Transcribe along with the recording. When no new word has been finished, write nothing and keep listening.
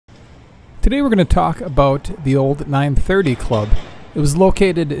Today we're going to talk about the old 930 Club. It was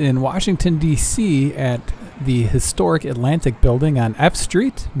located in Washington, D.C. at the historic Atlantic Building on F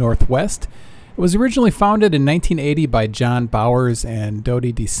Street, Northwest. It was originally founded in 1980 by Jon Bowers and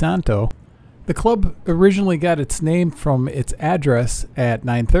Dody DiSanto. The club originally got its name from its address at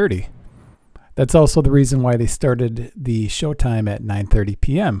 930. That's also the reason why they started the showtime at 9:30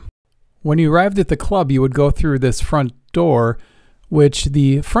 p.m. When you arrived at the club, you would go through this front door, which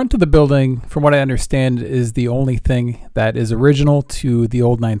the front of the building, from what I understand, is the only thing that is original to the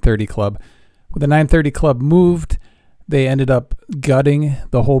old 930 Club. When the 930 Club moved, they ended up gutting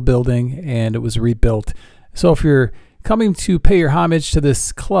the whole building and it was rebuilt. So if you're coming to pay your homage to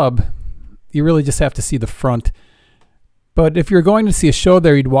this club, you really just have to see the front. But if you're going to see a show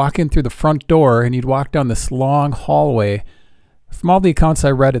there, you'd walk in through the front door and you'd walk down this long hallway. From all the accounts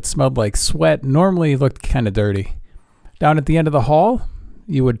I read, it smelled like sweat. Normally, it looked kind of dirty. Down at the end of the hall,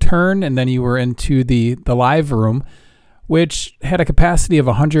 you would turn and then you were into the live room, which had a capacity of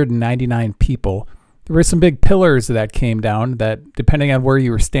 199 people. There were some big pillars that came down that, depending on where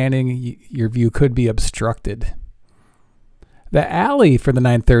you were standing, your view could be obstructed. The alley for the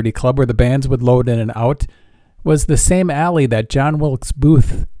 930 Club, where the bands would load in and out, was the same alley that John Wilkes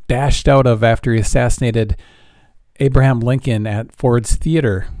Booth dashed out of after he assassinated Abraham Lincoln at Ford's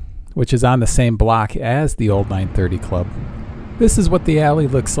Theater, which is on the same block as the old 930 Club. This is what the alley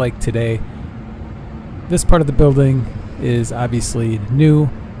looks like today. This part of the building is obviously new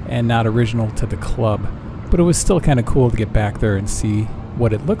and not original to the club, but it was still kind of cool to get back there and see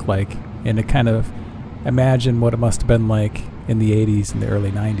what it looked like and to kind of imagine what it must have been like in the 80s and the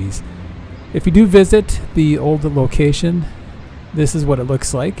early 90s. If you do visit the old location, this is what it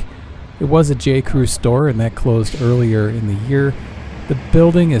looks like. It was a J. Crew store and that closed earlier in the year. The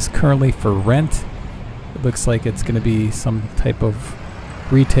building is currently for rent. It looks like it's going to be some type of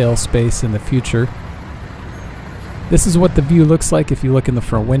retail space in the future. This is what the view looks like if you look in the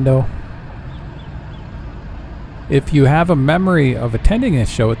front window. If you have a memory of attending a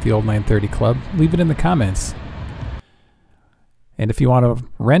show at the old 930 Club, leave it in the comments. And if you want to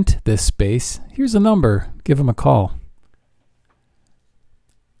rent this space, here's a number. Give them a call.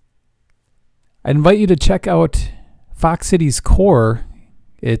 I invite you to check out Fox City's Core.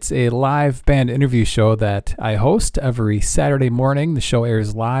 It's a live band interview show that I host every Saturday morning. The show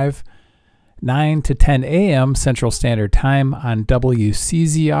airs live 9 to 10 a.m. Central Standard Time on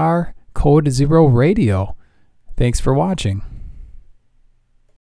WCZR Code Zero Radio. Thanks for watching.